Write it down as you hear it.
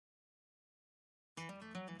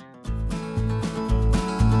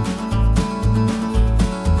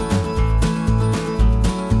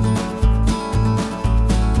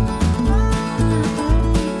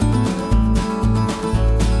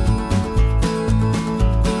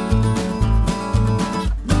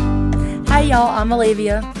y'all, I'm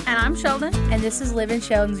Olivia. And I'm Sheldon. And this is Living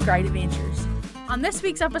Sheldon's Great Adventures. On this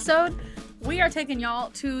week's episode, we are taking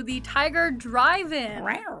y'all to the Tiger Drive-In.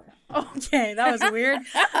 Okay, that was weird.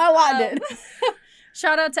 I liked it.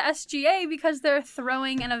 Shout out to SGA because they're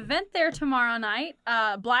throwing an event there tomorrow night.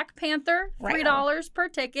 Black Panther, $3 per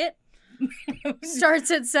ticket.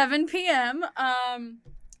 Starts at 7 p.m.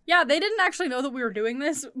 Yeah, they didn't actually know that we were doing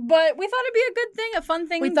this, but we thought it'd be a good thing, a fun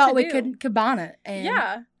thing to do. We thought we could combine it.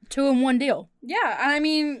 And 2-in-1 deal. Yeah, and I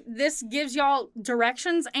mean, this gives y'all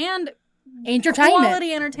directions and entertainment.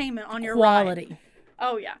 Quality entertainment on your ride.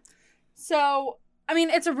 Oh, yeah. So, I mean,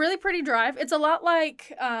 it's a really pretty drive. It's a lot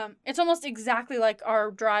like, it's almost exactly like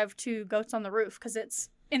our drive to Goats on the Roof because it's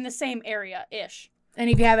in the same area-ish. And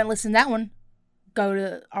if you haven't listened to that one, go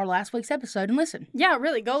to our last week's episode and listen. Yeah,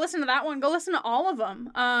 really. Go listen to that one. Go listen to all of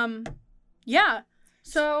them. Yeah.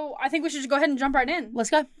 So I think we should just go ahead and jump right in. Let's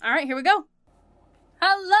go. All right, here we go.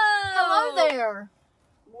 Hello there.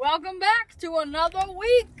 Welcome back to another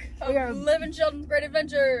week of Living Sheldon's Great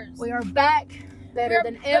Adventures. We are back better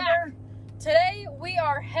than ever. Today we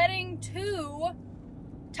are heading to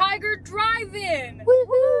Tiger Drive-In.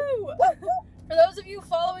 Woo-hoo. For those of you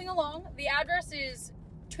following along, the address is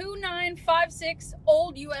 2956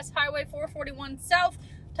 Old US Highway 441 South,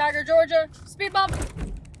 Tiger, Georgia. Speed bump.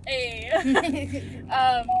 Hey.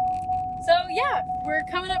 So yeah, we're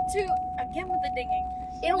coming up to, again with the dinging.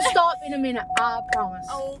 It'll stop in a minute, I promise.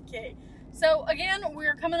 Okay. So again,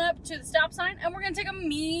 we're coming up to the stop sign and we're going to take a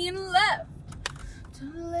mean left. To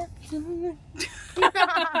the left, to the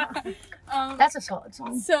left. That's a solid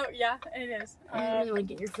song. So yeah, it is. I really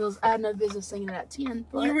get your feels. I had no business singing it at 10.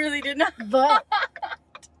 But, you really did not. But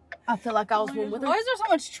I feel like I was one with her. Why is there so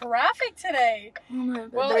much traffic today? I don't know.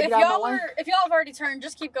 Well, if y'all have already turned,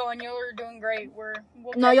 just keep going. You're doing great.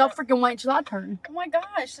 No, y'all freaking wait until I turn. Oh my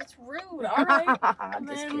gosh, that's rude. All right.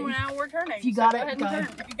 Just kidding. Now we're turning. If you got it, go.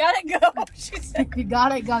 If you got it, go. She said. If you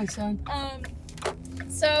got it, go, son.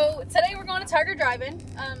 So today we're going to Tiger Drive-In.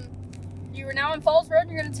 You are now in Falls Road.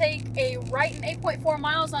 You're going to take a right and 8.4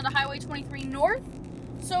 miles onto Highway 23 North.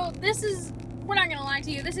 So this is, we're not going to lie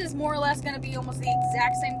to you, this is more or less going to be almost the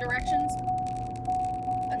exact same directions.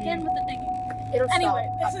 Again with the dinging. Anyway,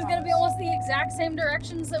 this is going to be almost the exact same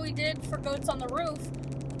directions that we did for Goats on the Roof,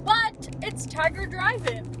 but it's Tiger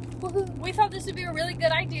Drive-In. We thought this would be a really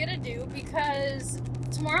good idea to do because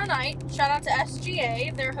tomorrow night, shout out to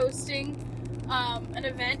SGA, they're hosting an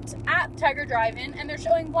event at Tiger Drive-In, and they're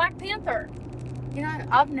showing Black Panther. You know,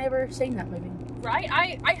 I've never seen that movie. Right?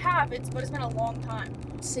 I have, but it's been a long time.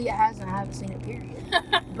 See, it hasn't. I haven't seen it, period.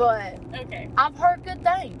 But okay, I've heard good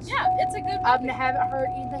things. Yeah, it's a good movie. I haven't heard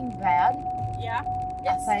anything bad. Yeah.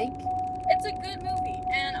 I think. It's a good movie,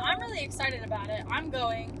 and I'm really excited about it. I'm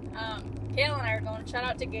going. Gail and I are going. Shout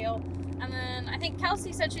out to Gail. And then I think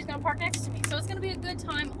Kelsey said she's going to park next to me, so it's going to be a good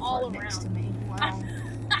time all around. Next to me. Wow.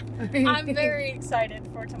 I'm very excited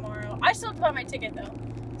for tomorrow. I still have to buy my ticket, though.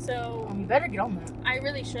 So you better get on that. I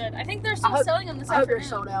really should. I think they're still selling them this afternoon. I hope they're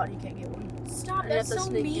sold out and you can't get one. Stop, that's so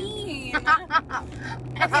mean. Anyway,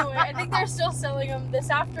 I think they're still selling them this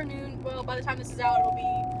afternoon. Well, by the time this is out, it'll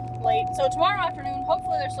be late. So tomorrow afternoon,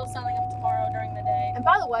 hopefully they're still selling them tomorrow during the day. And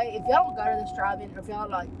by the way, if y'all don't go to this drive-in, or if y'all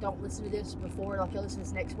don't listen to this before, you'll listen to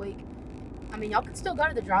this next week, I mean, y'all can still go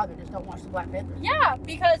to the drive-in, just don't watch the Black Panther. Yeah,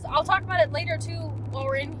 because I'll talk about it later, too, while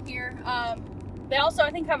we're in here. They also,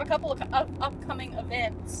 I think, have a couple of upcoming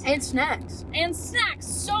events. And snacks.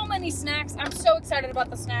 So many snacks. I'm so excited about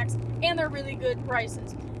the snacks. And they're really good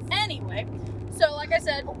prices. Anyway, so like I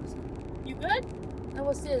said, you good? Oh,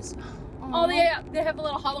 what's this? Oh, they have a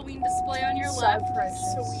little Halloween display on your left. So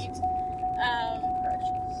precious. Sweet.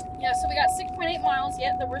 Precious. Yeah, so we got 6.8 miles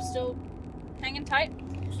yet that we're still hanging tight.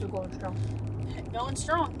 Still going strong. Going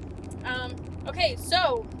strong. Okay,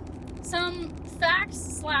 so some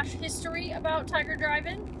facts / history about Tiger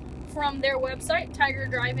Drive-In from their website,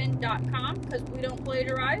 tigerdrivein.com, because we don't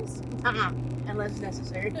plagiarize. Unless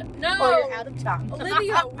necessary. No. Or you're out of time.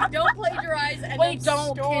 Olivia, we don't plagiarize. End we of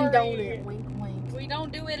don't story. condone it. Wink, wink. We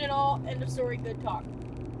don't do it at all. End of story. Good talk.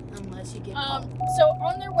 Unless you get caught. So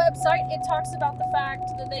on their website, it talks about the fact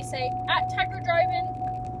that they say, at Tiger Drive-In,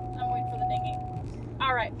 I'm waiting for the dinging.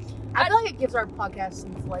 All right. I feel like it gives our podcast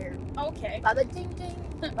some flair. Okay. By the ding ding.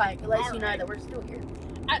 Like, it lets you know that we're still here.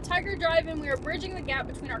 At Tiger Drive-In, we are bridging the gap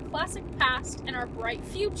between our classic past and our bright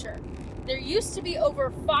future. There used to be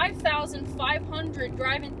over 5,500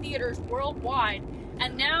 drive-in theaters worldwide,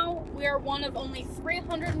 and now we are one of only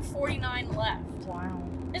 349 left. Wow.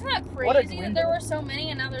 Isn't that crazy that there were so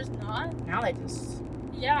many and now there's not? Now they just...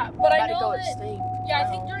 Yeah, but I know that... extinct. Yeah, I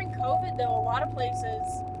think during COVID, though, a lot of places,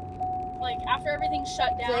 like, after everything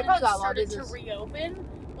shut down and started to reopen,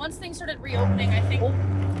 once things started reopening, I think. Oh,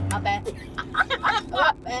 not bad.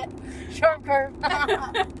 Not bad. Sharp curve.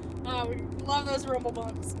 Oh, we love those rumble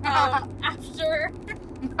bumps. After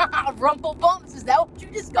Rumble bumps, is that what you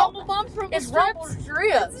just called? rumble bumps, rumble It's rumble strips.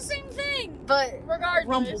 strips. It's the same thing. But Regardless.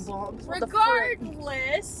 rumble bumps. What the frick?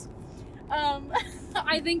 Regardless,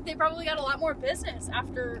 I think they probably got a lot more business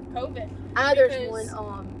after COVID. I know there's because-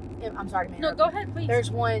 one. I'm sorry, man. No, go ahead, please. There's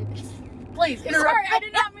one. Please interrupt. Sorry, I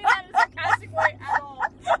did not mean that in a sarcastic way at all.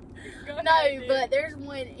 Go ahead, No, dude. but there's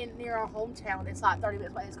one near our hometown. It's like 30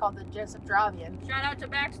 minutes away. It's called the Jessup Drive-In. Shout out to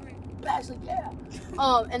Baxley. Actually, yeah.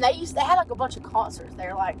 And they had like a bunch of concerts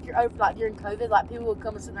there. Like during COVID, like people would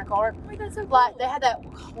come and sit in their car. Wait, that's so cool. Like they had that.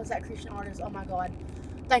 What's that Christian artist? Oh my God.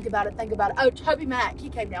 Think about it. Oh, Toby Mac. He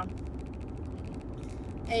came down.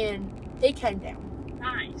 And he came down.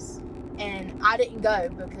 Nice. And I didn't go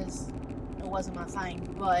because it wasn't my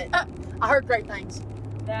thing. But I heard great things.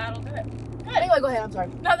 That'll do it. Anyway, go ahead. I'm sorry.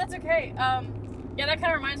 No, that's okay. Yeah, that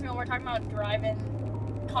kind of reminds me when we're talking about drive-in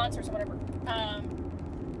concerts or whatever.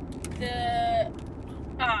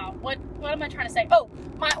 What am I trying to say? Oh,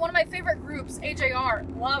 one of my favorite groups, AJR,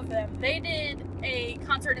 love them. They did a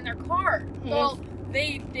concert in their car. Mm-hmm. Well,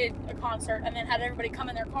 they did a concert and then had everybody come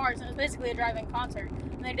in their cars, and it was basically a drive-in concert.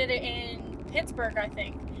 And they did it in Pittsburgh, I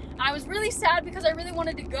think. And I was really sad because I really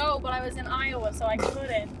wanted to go, but I was in Iowa, so I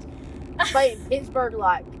couldn't. Wait, Pittsburgh,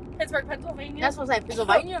 like Pittsburgh, Pennsylvania. that's what I'm saying.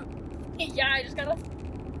 Pennsylvania. Yeah, I just got a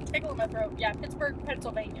tickle in my throat. Yeah, Pittsburgh,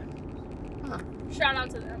 Pennsylvania. Huh. Shout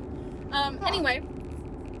out to them. Anyway.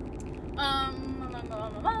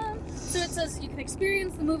 So it says you can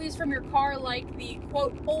experience the movies from your car like the,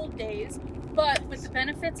 quote, old days, but with the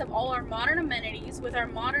benefits of all our modern amenities with our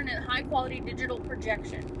modern and high-quality digital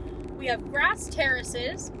projection. We have grass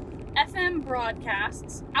terraces, FM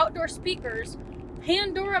broadcasts, outdoor speakers,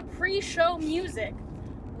 Pandora pre-show music,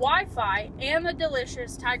 Wi-Fi, and the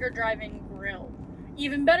delicious Tiger Drive-In Grill.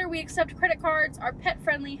 Even better, we accept credit cards, are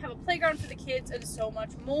pet-friendly, have a playground for the kids, and so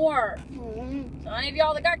much more. Mm-hmm. So any of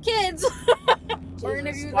y'all that got kids, or any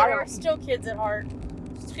of you that are still kids at heart,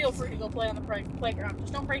 just feel free to go play on the playground.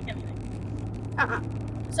 Just don't break anything.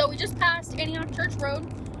 So we just passed Antioch Church Road,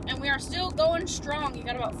 and we are still going strong. You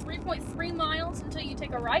got about 3.3 miles until you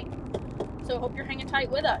take a right. So hope you're hanging tight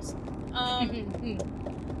with us.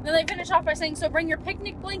 Then they finish off by saying, so bring your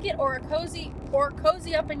picnic blanket or cozy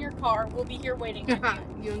up in your car. We'll be here waiting for you.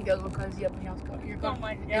 You and go cozy up in your car. Oh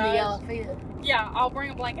my In the god. yellow field. Yeah, I'll bring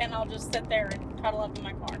a blanket and I'll just sit there and cuddle up in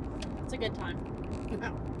my car. It's a good time.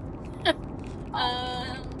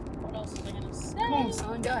 What else was I gonna say? Come on,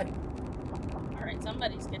 son, go. Alright,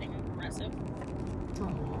 somebody's getting aggressive. Oh,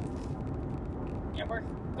 Yeah, we're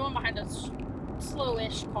going behind a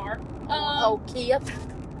slowish car. Kia.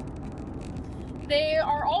 They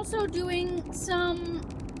are also doing some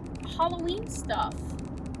Halloween stuff.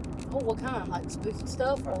 Oh, what kind? Like spooky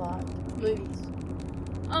stuff or like movies?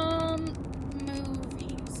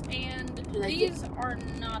 Movies. And Do they these are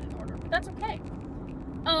not in order, but that's okay.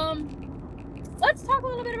 Let's talk a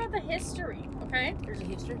little bit about the history, okay? There's a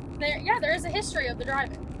history. There is a history of the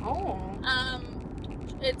drive-in. Oh.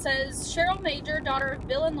 It says Cheryl Major, daughter of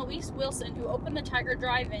Bill and Louise Wilson, who opened the Tiger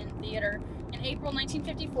Drive-In Theater in April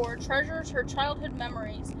 1954, treasures her childhood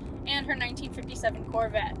memories and her 1957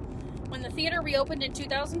 Corvette. When the theater reopened in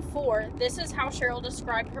 2004, this is how Cheryl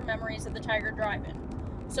described her memories of the Tiger Drive-In.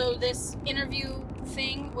 So this interview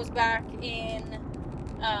thing was back in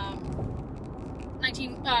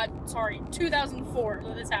 2004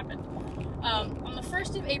 that this happened. On the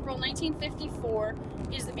 1st of April 1954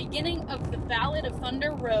 is the beginning of The Ballad of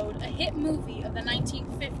Thunder Road, a hit movie of the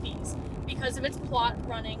 1950s because of its plot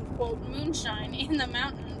running, quote, moonshine in the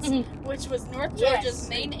mountains, which was North Georgia's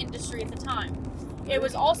main industry at the time. It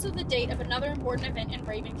was also the date of another important event in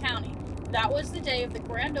Raven County. That was the day of the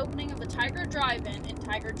grand opening of the Tiger Drive-In in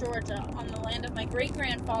Tiger, Georgia, on the land of my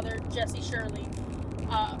great-grandfather, Jesse Shirley.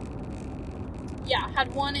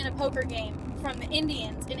 Had won in a poker game from the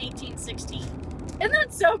Indians in 1816. Isn't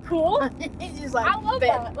that so cool? It's just like I love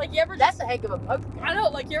that. Like, you ever that's just, a heck of a poker game. I know,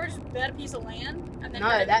 like, you ever just bet a piece of land and then No,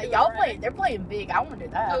 bet it that into y'all a play. They're playing big. I want to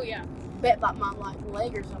do that. Oh yeah. Bet like my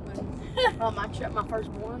leg or something. My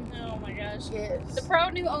firstborn. Oh my gosh. Yes. The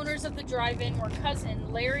proud new owners of the drive-in were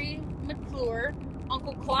cousin Larry McClure,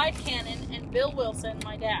 Uncle Clyde Cannon, and Bill Wilson,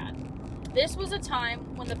 my dad. This was a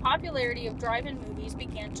time when the popularity of drive-in movies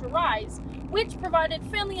began to rise, which provided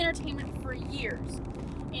family entertainment for years.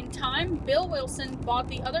 In time, Bill Wilson bought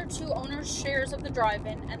the other two owners' shares of the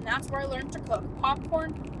drive-in, and that's where I learned to cook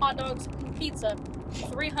popcorn, hot dogs, and pizza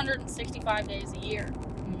 365 days a year.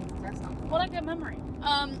 That's not What a good memory.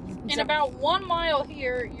 In about 1 mile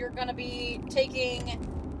here, you're going to be taking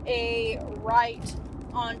a right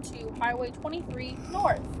onto Highway 23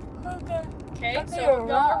 North. Okay. Okay, so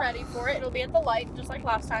y'all are ready for it. It'll be at the light, just like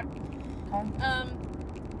last time. Okay.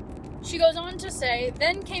 She goes on to say,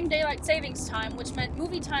 then came daylight savings time, which meant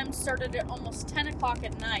movie time started at almost 10 o'clock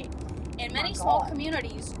at night. In many small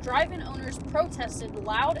communities, drive-in owners protested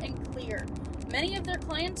loud and clear. Many of their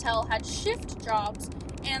clientele had shift jobs,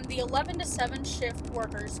 and the 11 to 7 shift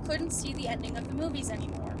workers couldn't see the ending of the movies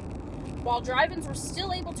anymore. While drive-ins were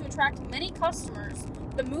still able to attract many customers,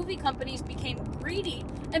 the movie companies became greedy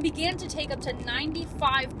and began to take up to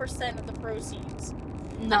 95% of the proceeds.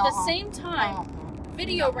 At the same time,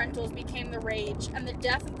 video rentals became the rage, and the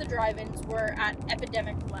death of the drive-ins were at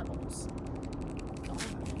epidemic levels.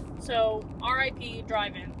 So, R.I.P.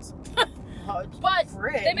 drive-ins. But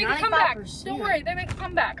they make a comeback. Don't worry, they make a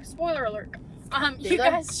comeback. Spoiler alert. You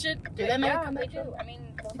guys should. Do they make a They comeback? do. I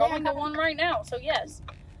mean, we're going to one right now, so yes.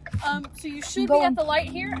 So you should be at the light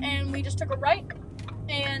here, and we just took a right.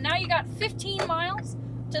 And now you got 15 miles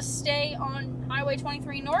to stay on Highway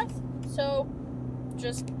 23 North. So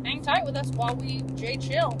just hang tight with us while we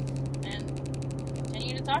chill and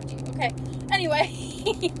continue to talk to you. Okay. Anyway,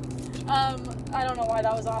 I don't know why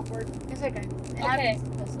that was awkward. It's okay. Okay.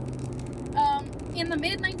 In the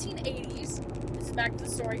mid-1980s, this is back to the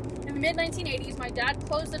story. In the mid-1980s, my dad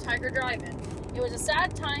closed the Tiger Drive-In. It was a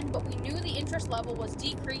sad time, but we knew the interest level was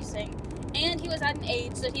decreasing, and he was at an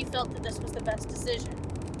age that he felt that this was the best decision.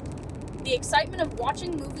 The excitement of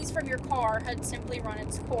watching movies from your car had simply run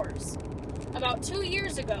its course. About 2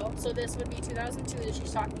 years ago, so this would be 2002 that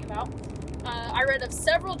she's talking about, I read of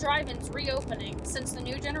several drive-ins reopening since the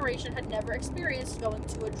new generation had never experienced going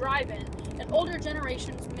to a drive-in, and older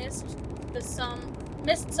generations missed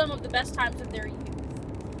some of the best times of their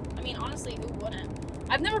youth. I mean, honestly, who wouldn't?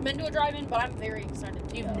 I've never been to a drive-in, but I'm very excited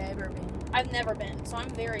to go. You've never been? I've never been, so I'm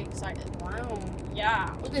very excited. Wow.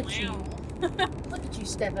 Yeah. Look at you. Look at you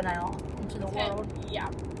stepping out into the world. Yeah.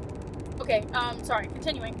 Okay, sorry,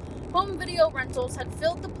 continuing. Home video rentals had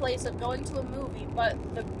filled the place of going to a movie, but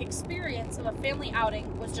the experience of a family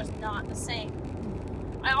outing was just not the same.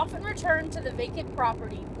 I often returned to the vacant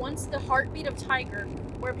property, once the heartbeat of Tiger,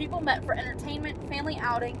 where people met for entertainment, family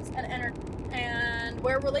outings, and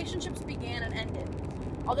where relationships began and ended.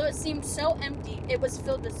 Although it seemed so empty, it was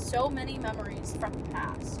filled with so many memories from the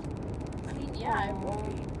past. I mean, yeah, it would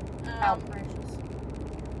be. How precious.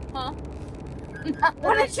 Huh?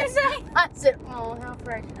 What did you say? I said, oh, how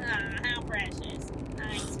precious. How precious.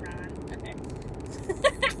 Nice, Ron. Okay.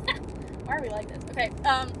 Why are we like this? Okay,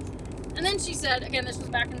 and then she said, again, this was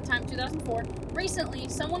back in the time 2004, recently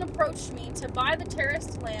someone approached me to buy the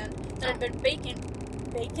terraced land that had been vacant.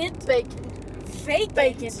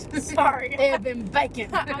 Sorry. It had been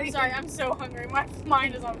vacant. I'm sorry, I'm so hungry. My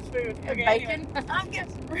mind is on food. Okay, bacon? Anyway.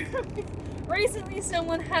 Recently,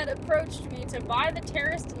 someone had approached me to buy the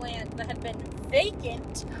terraced land that had been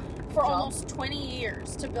vacant for almost 20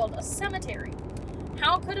 years to build a cemetery.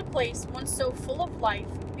 How could a place once so full of life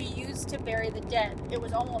be used to bury the dead? It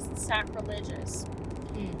was almost sacrilegious.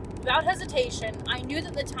 Without hesitation, I knew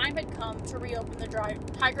that the time had come to reopen the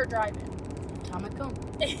Tiger Drive-In. Time had come.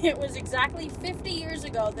 It was exactly 50 years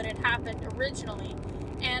ago that it happened originally,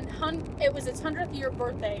 and it was its 100th year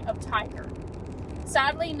birthday of Tiger.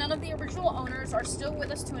 Sadly, none of the original owners are still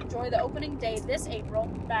with us to enjoy the opening day this April,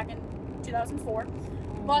 back in 2004,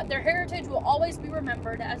 but their heritage will always be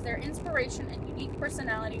remembered as their inspiration and unique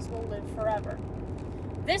personalities will live forever.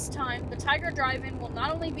 This time, the Tiger Drive-In will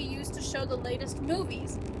not only be used to show the latest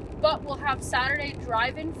movies, but will have Saturday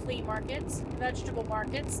drive-in flea markets, vegetable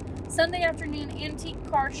markets, Sunday afternoon antique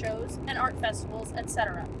car shows, and art festivals,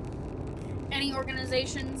 etc. Any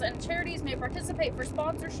organizations and charities may participate for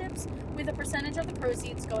sponsorships, with a percentage of the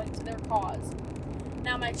proceeds going to their cause.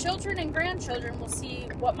 Now my children and grandchildren will see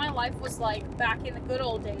what my life was like back in the good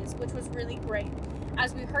old days, which was really great.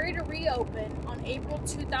 As we hurry to reopen on April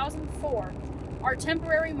 2004, our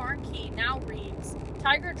temporary marquee now reads,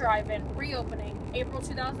 Tiger Drive-In reopening April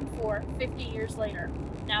 2004, 50 years later.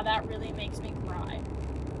 Now that really makes me cry.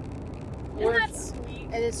 Isn't that sweet?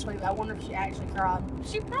 It is sweet. I wonder if she actually cried.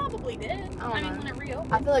 She probably did. I mean, when it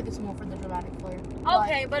reopened. I feel like it's more for the dramatic flair.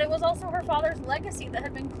 Okay, but it was also her father's legacy that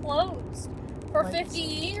had been closed for 50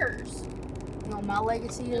 years. No, my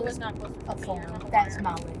legacy It was is not closed for a 50 farm. years. That's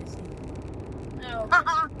my legacy.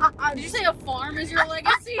 Oh. Did you say a farm is your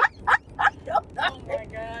legacy? Oh my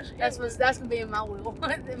gosh. That's gonna be in my will.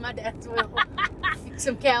 In my dad's will.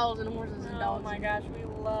 Some cows and horses and dogs. Oh my gosh, we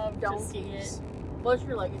love to see it. What's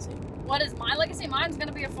your legacy? What is my legacy? Mine's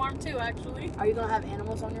gonna be a farm too, actually. Are you gonna have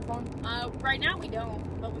animals on your farm? Right now we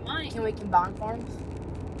don't, but we might. Can we combine farms?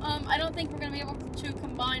 I don't think we're gonna be able to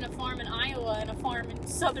combine a farm in Iowa and a farm in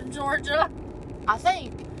southern Georgia. I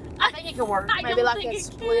think it can work. I Maybe don't like think a it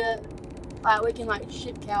split. Like we can like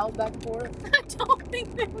ship cows back and forth. I don't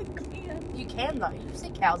think that we can. You can though. You see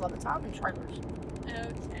cows all the time in trailers.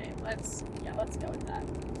 Okay, let's go with that.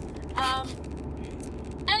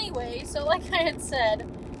 Anyway, so like I had said,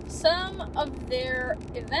 some of their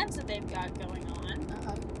events that they've got going on.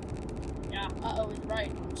 Yeah, is right.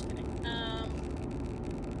 I'm just kidding. I'm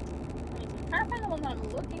trying to find the one that I'm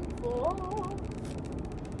looking for.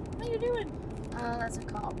 What are you doing? That's a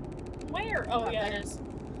cop. Where? Oh, Right yeah, there. it is.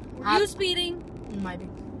 Were you speeding? Maybe.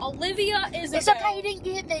 Olivia is It's okay. You didn't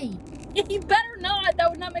get me. You better not. That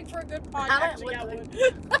would not make for a good podcast. I Actually, don't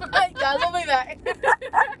that would. Hey guys, I'll be back.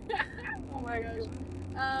 Oh my gosh.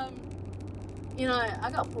 You know, I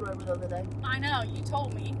got pulled over the other day I know. You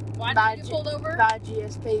told me. Why By did you get pulled over? by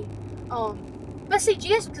GSP. But see,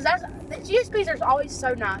 because the GSPs are always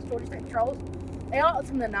so nice towards their patrols. They are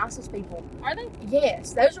some of the nicest people. Are they?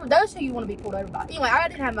 Yes, those who you want to be pulled over by. Anyway, I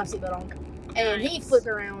didn't have my seatbelt on, and he Nice. flipped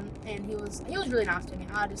around, and he was really nice to me.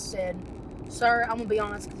 I just said, "Sir, I'm gonna be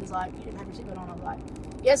honest," because he's like, "You didn't have your seatbelt on." I was like,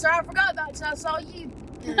 "Yes, sir, I forgot about it, so I saw you."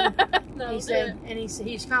 And No, he said, and he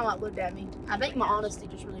just kind of like looked at me. I think my honesty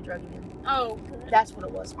just really drug him in. Oh, good. That's what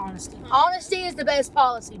it was. Honesty. Honesty is the best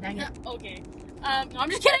policy. Dang it. Okay. No, I'm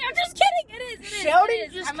just kidding. I'm just kidding. It is. Sheldon it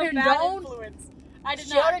is. just I'm a bad condoned- influence. I did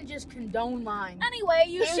Sheldon just condoned lying. not. Anyway,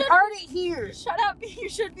 you You should heard it here. shut up. You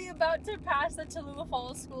should be about to pass the Tallulah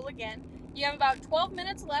Falls School again. You have about 12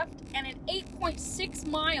 minutes left, and in 8.6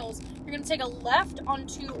 miles, you're going to take a left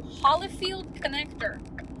onto Hollifield Connector.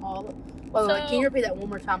 Wait, can you repeat that one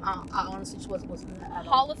more time? I honestly just wasn't listening to that at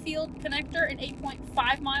all. Hollifield Connector in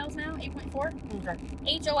 8.5 miles now. 8.4. Okay.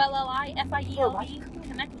 HOLLIFIELD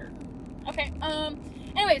Connector. Okay.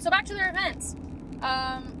 Anyway, so back to their events.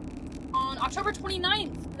 On October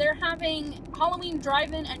 29th, they're having Halloween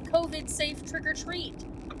drive-in and COVID-safe trick-or-treat.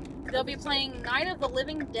 They'll be playing Night of the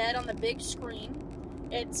Living Dead on the big screen.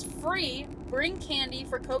 It's free. Bring candy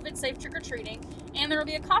for COVID-safe trick-or-treating. And there will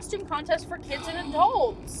be a costume contest for kids and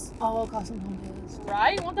adults. Oh, costume contest.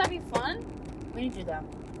 Right? Won't that be fun? We need to do that.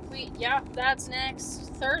 Yeah, that's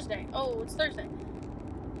next Thursday. Oh, it's Thursday.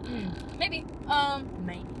 Maybe.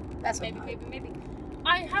 Maybe. That's Maybe, a no. maybe.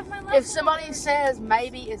 I have my lesson. If somebody says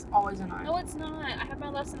maybe, it's always a no. No, it's not. I have my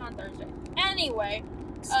lesson on Thursday. Anyway.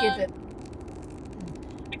 Skip it.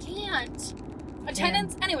 I can't.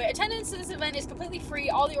 Attendance to this event is completely free.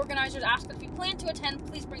 All the organizers ask that if you plan to attend,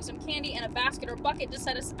 please bring some candy and a basket or bucket to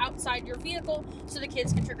set us outside your vehicle so the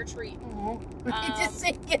kids can trick or treat. Just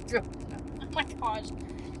say get through. Oh my gosh.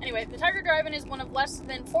 Anyway, the Tiger Drive-In is one of less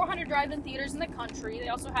than 400 drive-in theaters in the country. They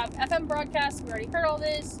also have FM broadcasts. We already heard all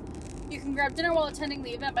this. You can grab dinner while attending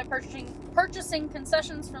the event by purchasing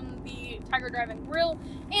concessions from the Tiger Drive-In Grill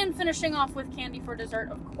and finishing off with candy for dessert,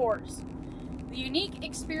 of course. The unique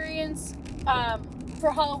experience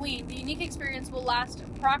for Halloween, will last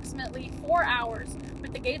approximately 4 hours,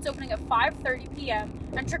 with the gates opening at 5:30 p.m.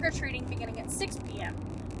 and trick-or-treating beginning at 6 p.m.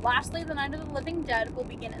 Lastly, the Night of the Living Dead will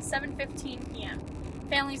begin at 7:15 p.m.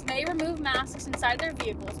 Families may remove masks inside their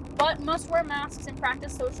vehicles, but must wear masks and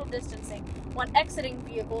practice social distancing when exiting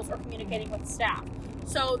vehicles or communicating with staff.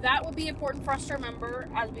 So that would be important for us to remember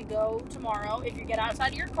as we go tomorrow. If you get outside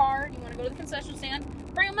of your car and you want to go to the concession stand,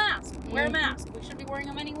 bring a mask. Wear a mask. We should be wearing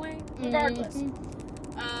them anyway, regardless.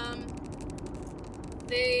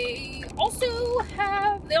 They also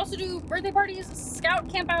do birthday parties, scout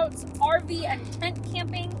campouts, RV and tent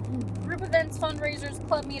camping, group events, fundraisers,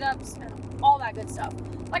 club meetups, and all that good stuff.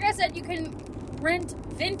 Like I said, you can rent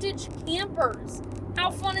vintage campers. How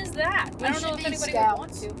fun is that? We I don't should know if be anybody scouts.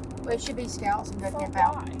 would want to. Well, it should be scouts and go For camp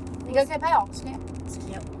out. why? You go camp out. Scout.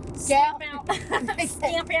 Scamp out.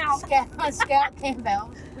 Scamp out. Scout camp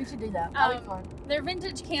out. We should do that. That'll be fun. Their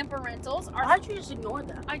vintage camper rentals are. Why did you just ignore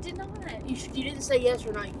that? I did not. You didn't say yes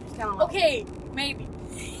or no. You just kind of like. Okay, maybe.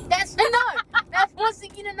 That's a no. That's one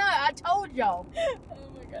thing you to know. I told y'all. Oh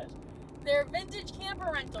my gosh. They're vintage camper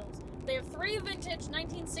rentals. They have 3 vintage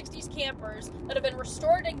 1960s campers that have been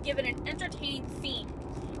restored and given an entertaining theme.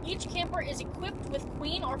 Each camper is equipped with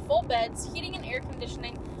queen or full beds, heating and air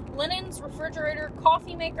conditioning, linens, refrigerator,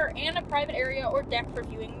 coffee maker, and a private area or deck for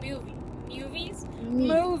viewing movies.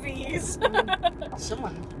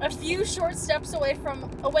 Someone. A few short steps away,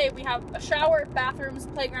 we have a shower, bathrooms,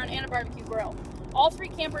 playground, and a barbecue grill. All 3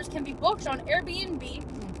 campers can be booked on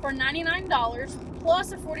Airbnb for $99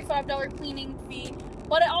 plus a $45 cleaning fee,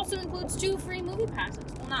 but it also includes 2 free movie passes.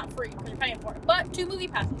 Well, not free because you're paying for it, but 2 movie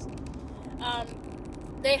passes.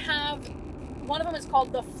 They have, one of them is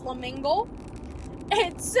called the Flamingo.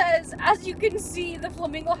 It says, as you can see, the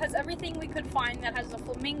Flamingo has everything we could find that has a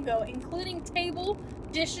flamingo, including table,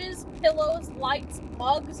 dishes, pillows, lights,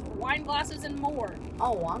 mugs, wine glasses, and more.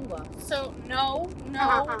 Oh, wine glass. So, no,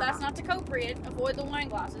 that's not to appropriate. Avoid the wine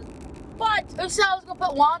glasses. But, Who said I was going to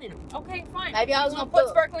put wine in them? okay, fine. Maybe I was You gonna wanna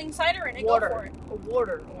put sparkling cider in it, water. go for it.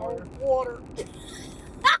 Water. Water.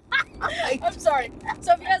 I'm sorry.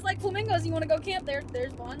 So if you guys like flamingos, you want to go camp there,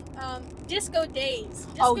 there's one. Disco Days.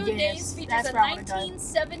 Disco yes. Days features That's a where I wanna go.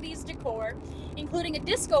 1970s decor, including a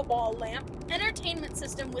disco ball lamp, entertainment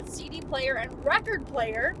system with CD player and record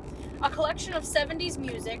player, a collection of 70s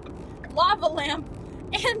music, lava lamp,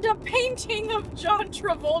 and a painting of John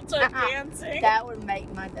Travolta dancing. That would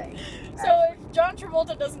make my day. So if John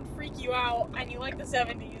Travolta doesn't freak you out and you like the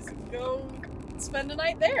 70s, go spend a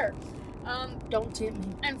night there. Don't tempt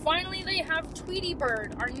me. And finally, they have Tweety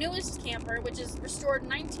Bird, our newest camper, which is restored in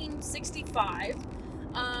 1965.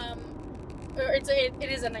 It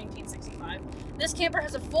is a 1965. This camper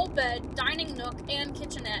has a full bed, dining nook, and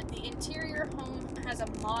kitchenette. The interior home has a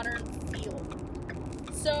modern feel.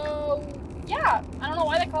 So, yeah, I don't know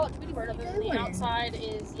why they call it Tweety Bird, other than the outside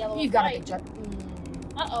is yellow You and got a white. picture.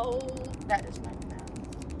 Uh-oh. That is not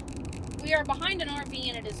bad. We are behind an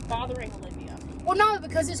RV, and it is bothering Olivia. Well, no,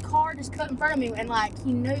 because his car just cut in front of me, and like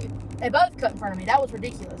he knew they both cut in front of me. That was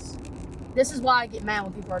ridiculous. This is why I get mad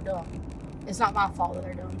when people are dumb. It's not my fault that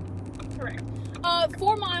they're dumb. Correct.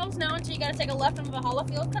 4 miles now until you got to take a left onto the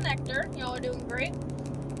Hollowfield connector. Y'all are doing great.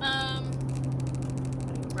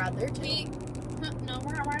 Right there too. No,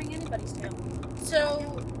 we're not riding anybody's tail.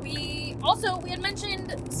 So we had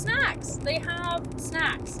mentioned snacks. They have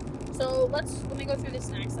snacks. So let me go through the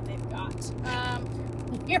snacks that they've got.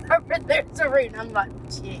 You're over there, Serena. I'm like,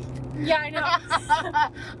 gee. Yeah, I know.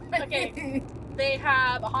 Okay. They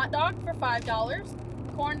have a hot dog for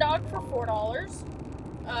 $5, corn dog for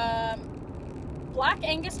 $4, Black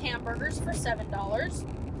Angus hamburgers for $7,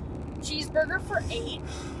 cheeseburger for $8,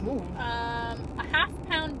 a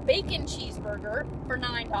half-pound bacon cheeseburger for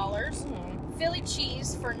 $9, Philly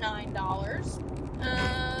cheese for $9,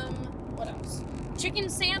 what else? Chicken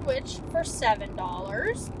sandwich for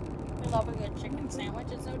 $7. I love a good chicken sandwich.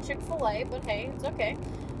 It's no Chick-fil-A, but hey, it's okay.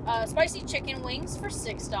 Spicy chicken wings for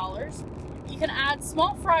 $6. You can add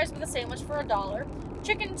small fries with a sandwich for $1.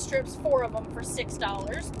 Chicken strips, 4 of them for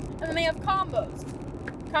 $6. And then they have combos.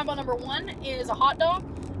 Combo number 1 is a hot dog,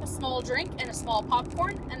 a small drink, and a small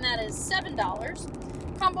popcorn, and that is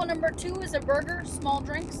 $7. Combo number 2 is a burger, small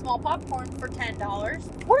drink, small popcorn for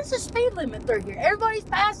 $10. What is the speed limit through here? Everybody's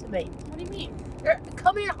passing me. What do you mean? They're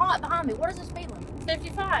coming in hot behind me. What is the speed limit?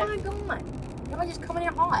 55. Oh my god. Everybody's just coming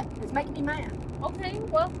in hot. It's making me mad. Okay,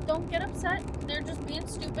 well, don't get upset. They're just being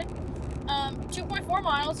stupid. 2.4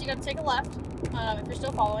 miles, you gotta take a left, if you're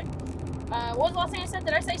still following. What was the last thing I said?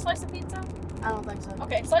 Did I say slice of pizza? I don't think so.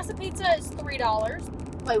 Okay, slice of pizza is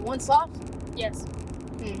 $3. Wait, one slice? Yes.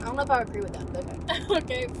 I don't know if I agree with that, but okay.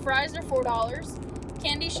 Okay, fries are $4.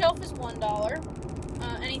 Candy shelf is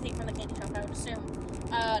 $1. Anything from the candy shelf, I would assume.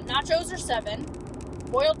 Nachos are $7.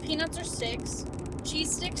 Boiled peanuts are $6.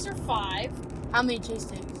 Cheese sticks are $5. How many cheese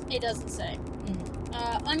sticks? It doesn't say.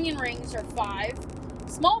 Onion rings are $5.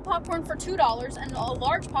 Small popcorn for $2 and a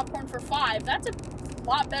large popcorn for $5. That's a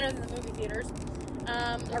lot better than the movie theaters.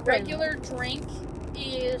 A regular drink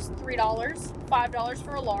is $3. $5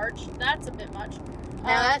 for a large. That's a bit much.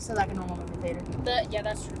 Now that sounds like a normal movie theater. Yeah,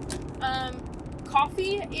 that's true.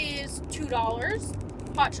 Coffee is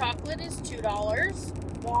 $2. Hot chocolate is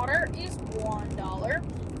 $2. Water is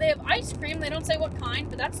 $1. They have ice cream. They don't say what kind,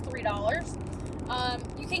 but that's $3.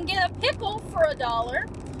 You can get a pickle for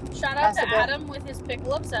 $1. Shout out to Adam with his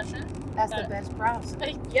pickle obsession. That's the best price.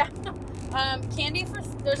 Yeah.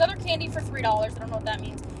 There's other candy for $3. I don't know what that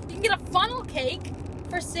means. You can get a funnel cake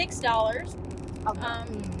for $6.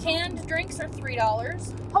 Canned drinks are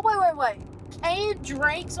 $3. Oh, wait. Canned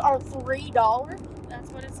drinks are $3? That's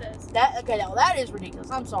what it says. That is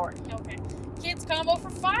ridiculous. I'm sorry. Okay. Kids combo for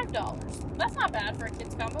 $5. That's not bad for a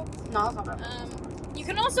kids combo. No, that's not bad. You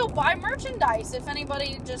can also buy merchandise if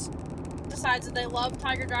anybody just decides that they love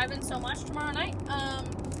Tiger Drive-In so much tomorrow night.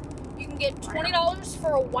 You can get $20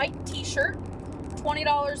 for a white t-shirt,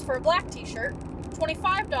 $20 for a black t-shirt,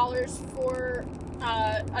 $25 for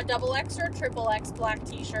a double X or a triple X black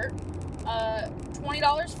t-shirt,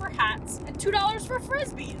 $20 for hats, and $2 for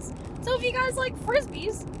frisbees. So if you guys like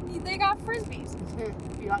frisbees, they got frisbees.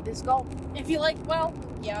 If you like disc golf. If you like, well,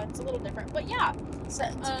 yeah, it's a little different, but yeah.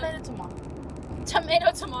 Tomato.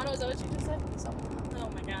 Tomato, is that what you just said? Oh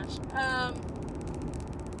my gosh.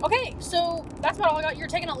 Okay, so that's about all I got. You're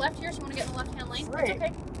taking a left here, so you want to get in the left-hand lane. Right. That's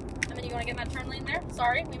okay. And then you're going to get in that turn lane there.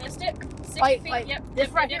 Sorry, we missed it. 60 Wait, feet. wait. Yep, This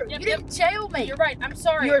yep, right yep, here. yep, You yep. didn't tell me. You're right. I'm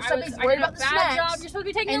sorry. You were I supposed to be did worried a about the bad snacks job. You're supposed to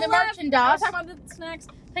be taking and a the left. I merchandise. was talking about the snacks.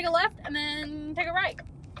 Take a left and then take a right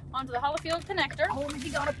onto the Hollyfield connector. Oh,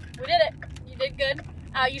 you got it. We did it. You did good.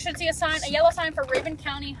 You should see a yellow sign for Raven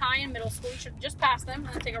County High and Middle School. You should just pass them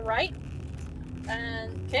and then take a right.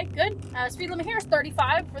 And okay, good. Speed limit here is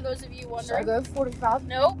 35 for those of you So wondering. go 45.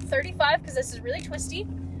 Nope, 35 because this is really twisty.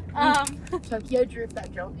 Tokyo Drift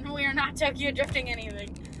that joke. We are not Tokyo drifting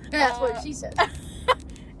anything. That's what she said.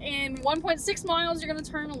 In 1.6 miles, you're going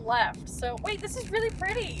to turn left. So, wait, this is really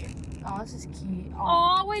pretty. Oh, this is cute.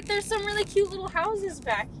 Oh, wait, there's some really cute little houses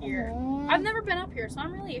back here. Aww. I've never been up here, so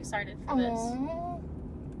I'm really excited for this. Aww.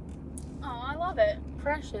 Oh, I love it.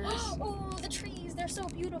 Precious. Oh, the trees, they're so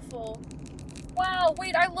beautiful. Wow,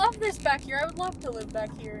 wait, I love this back here. I would love to live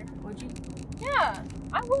back here. Would you? Yeah,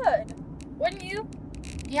 I would. Wouldn't you?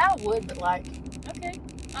 Yeah, I would, but like, Okay.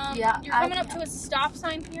 Yeah, You're coming up to a stop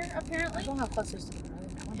sign here, I apparently. don't know how close this is to the road.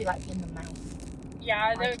 I want to be like in the mountain.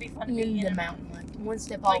 Yeah, that would be fun to be In the in. mountain, like one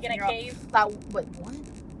step Like off. in and a you're cave. Like, wait, what?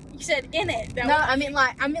 You said in it. That No, would- I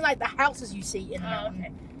mean like the houses you see in the Oh,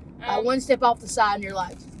 mountain. okay. One step off the side and you're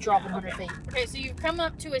like dropping 100 okay. feet. Okay, so you've come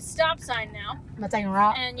up to a stop sign now, Am I taking a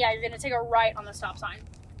right? and yeah, you're gonna take a right on the stop sign.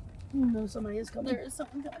 No, somebody is coming. There is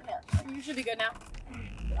something coming in. You should be good now.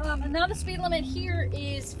 And now the speed limit here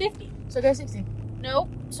is 50. So go 60. Nope.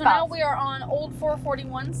 So Five. now we are on Old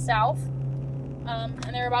 441 South, and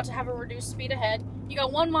they're about to have a reduced speed ahead. You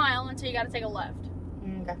got 1 mile until you got to take a left.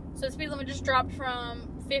 Okay. So the speed limit just dropped from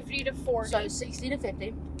 50 to 40. So 60 to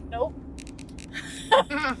 50. Nope.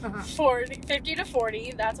 50 to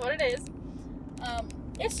 40. That's what it is.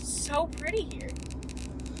 It's so pretty here.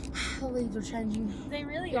 The leaves are changing. They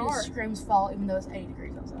really It are. screams fall even though it's 80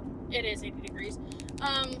 degrees outside. It is 80 degrees.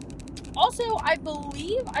 Also, I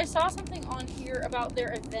believe I saw something on here about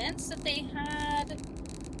their events that they had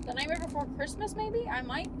the night before Christmas, maybe? I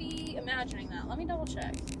might be imagining that. Let me double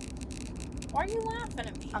check. Why are you laughing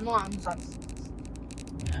at me? I'm not. I'm sorry.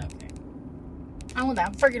 Okay. I want that.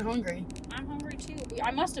 I'm freaking hungry. I'm hungry too.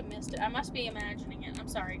 I must have missed it. I must be imagining it. I'm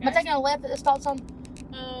sorry, Am I guys. taking a left at the stop sign?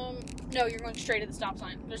 No, you're going straight at the stop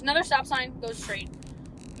sign. There's another stop sign. Go straight.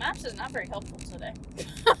 Maps is not very helpful today.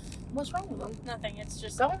 What's wrong with them? Nothing. It's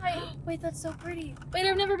just. Don't hate. Wait, that's so pretty. Wait,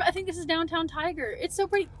 I think this is downtown Tiger. It's so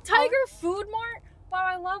pretty. Tiger Food Mart? Wow,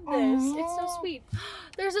 I love this. It's so sweet.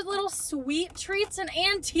 There's a little sweet treats and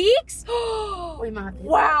antiques. We might have to.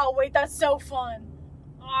 Wow, wait, that's so fun.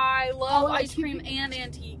 I love like ice cream and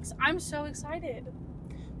antiques. I'm so excited.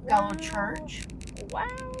 Go to church. Wow,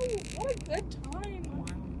 what a good time. Wow.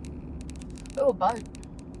 Oh, a boat.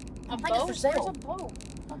 A I think boat? it's for sale. Where's a boat?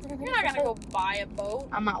 I think You're it's not for gonna sale. go buy a boat.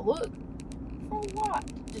 I might look. For what?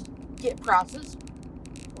 Just get prices.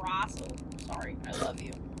 Russell. Sorry, I love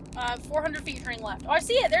you. 400 feet turning left. Oh, I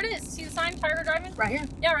see it. There it is. See the sign, Tiger Driving? Right here.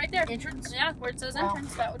 Yeah, right there. Entrance. Yeah, where it says Wow.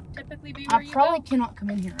 entrance. That would typically be where I you probably go. cannot come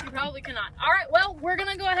in here. You probably cannot. All right, well, we're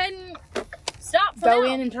going to go ahead and stop for Go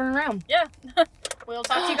now. in and turn around. Yeah. We'll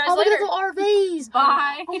talk to you guys Oh, look later. at the RVs.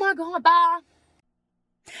 Bye. Oh my God, bye.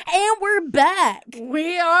 And we're back.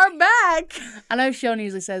 We are back. I know Sean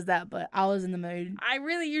usually says that, but I was in the mood. I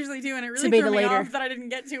really usually do, and it To really be threw the me leader. off that I didn't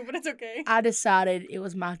get to, but it's okay. I decided it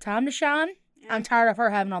was my time to shine. Yeah. I'm tired of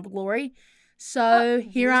her having all the glory. So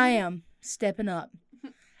here I am, stepping up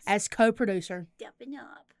as co-producer. Stepping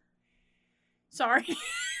up. Sorry.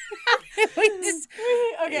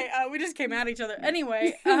 We just came at each other.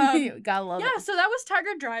 Anyway, Gotta love yeah, it. so that was Tiger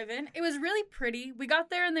Driving. It was really pretty. We got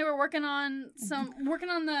there and they were working on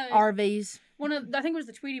the RVs. I think it was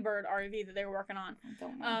the Tweety Bird RV that they were working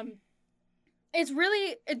on. It's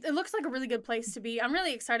really it looks like a really good place to be. I'm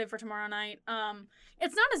really excited for tomorrow night.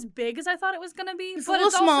 It's not as big as I thought it was gonna be, It's a but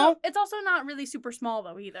little small. It's also not really super small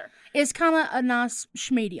though either. It's kind of a nice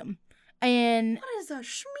medium. And What is a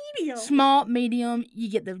schmedium? small, medium, you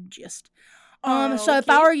get the gist. Oh, So if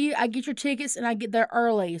okay. I were you, I'd get your tickets and I'd get there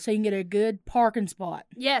early so you can get a good parking spot.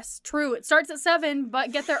 Yes, true. It starts at 7,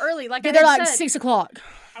 but get there early. Like Get I there had like said. 6 o'clock.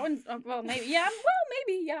 I wouldn't. Well, maybe. Yeah. Well,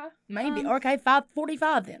 maybe. Yeah. Maybe. Okay,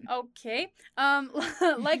 5:45 then. Okay.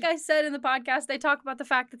 Like I said in the podcast, they talk about the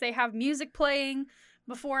fact that they have music playing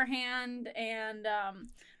beforehand, and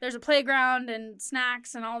there's a playground and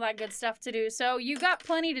snacks and all that good stuff to do. So you got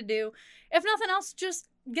plenty to do. If nothing else, just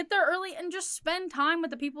get there early and just spend time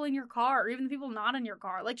with the people in your car, or even the people not in your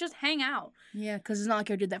car. Like, just hang out. Yeah, because it's not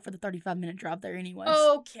like I did that for the 35-minute drive there anyways.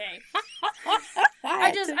 Okay.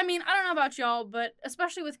 I mean, I don't know about y'all, but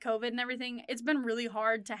especially with COVID and everything, it's been really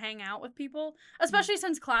hard to hang out with people, especially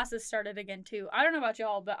since classes started again, too. I don't know about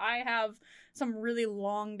y'all, but I have some really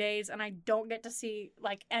long days, and I don't get to see,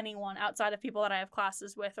 like, anyone outside of people that I have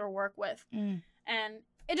classes with or work with. And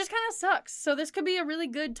it just kind of sucks. So this could be a really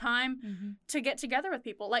good time to get together with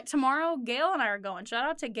people. Like, tomorrow, Gail and I are going. Shout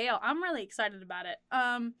out to Gail. I'm really excited about it.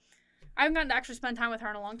 I haven't gotten to actually spend time with her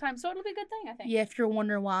in a long time, so it'll be a good thing, I think. Yeah, if you're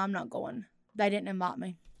wondering why I'm not going, they didn't invite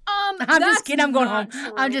me. I'm just kidding. I'm going home.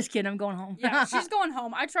 True. I'm just kidding. I'm going home. Yeah, she's going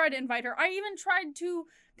home. I tried to invite her. I even tried to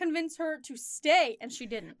convince her to stay, and she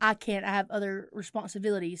didn't. I can't. I have other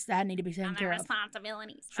responsibilities that need to be taken care of.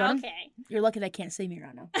 Responsibilities. Shut okay. You're lucky they can't see me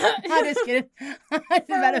right now. I'm just kidding. I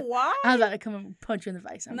was about to come and punch you in the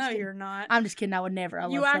face. No, you're not. I'm just kidding. I would never.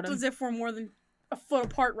 You act as if we're more than a foot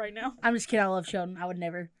apart right now. I'm just kidding. I love Sheldon. I would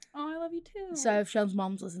never. Oh, I love you too. So if Sheldon's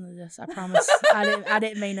mom's listening to this, I promise I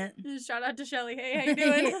didn't mean it. Shout out to Shelly. Hey, how you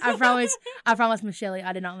doing? I promise Miss Shelly,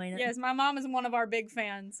 I did not mean it. Yes, my mom is one of our big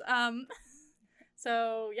fans.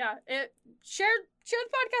 So yeah, share the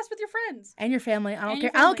podcast with your friends and your family.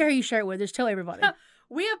 I don't care who you share it with. Just tell everybody.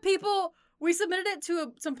 We have people. We submitted it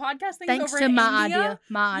to some podcast things Thanks over to in my India. idea.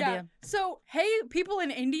 My idea. So, hey, people in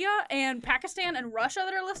India and Pakistan and Russia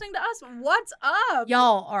that are listening to us, what's up?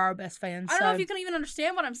 Y'all are our best fans. I don't know if you can even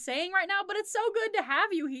understand what I'm saying right now, but it's so good to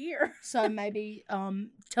have you here. So maybe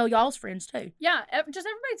tell y'all's friends too. Yeah, just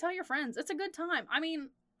everybody tell your friends. It's a good time. I mean,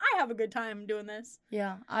 I have a good time doing this.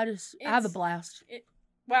 Yeah, I have a blast.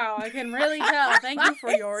 Wow, I can really tell. Thank you for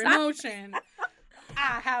your emotion.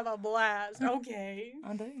 I have a blast. Okay.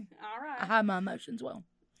 I do. All right. I have my emotions well.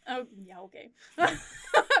 Oh, yeah, okay.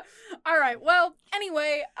 All right. Well,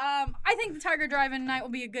 anyway, I think the Tiger Drive-In night will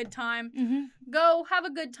be a good time. Go have a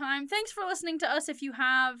good time. Thanks for listening to us if you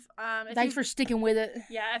have. Thanks for sticking with it.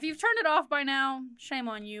 Yeah, if you've turned it off by now, shame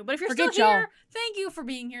on you. But if you're still here, thank you for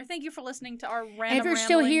being here. Thank you for listening to our random And if you're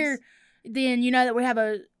still here, then you know that we have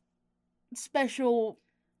a special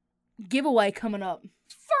giveaway coming up.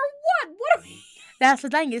 For what? What are we... That's the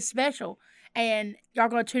thing. It's special. And y'all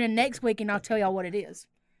going to tune in next week, and I'll tell y'all what it is.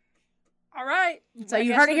 All right. So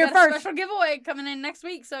you heard it here first. Special giveaway coming in next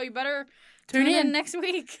week, so you better tune in next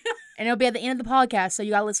week. And it'll be at the end of the podcast, so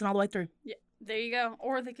you got to listen all the way through. Yeah, there you go.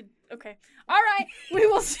 Or they could... Okay. All right. We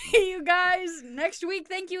will see you guys next week.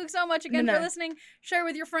 Thank you so much again for listening. Share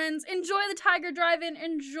with your friends. Enjoy the Tiger Drive-In.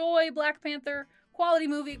 Enjoy Black Panther. Quality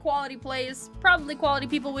movie, quality plays, probably quality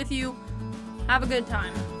people with you. Have a good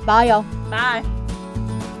time. Bye, y'all. Bye.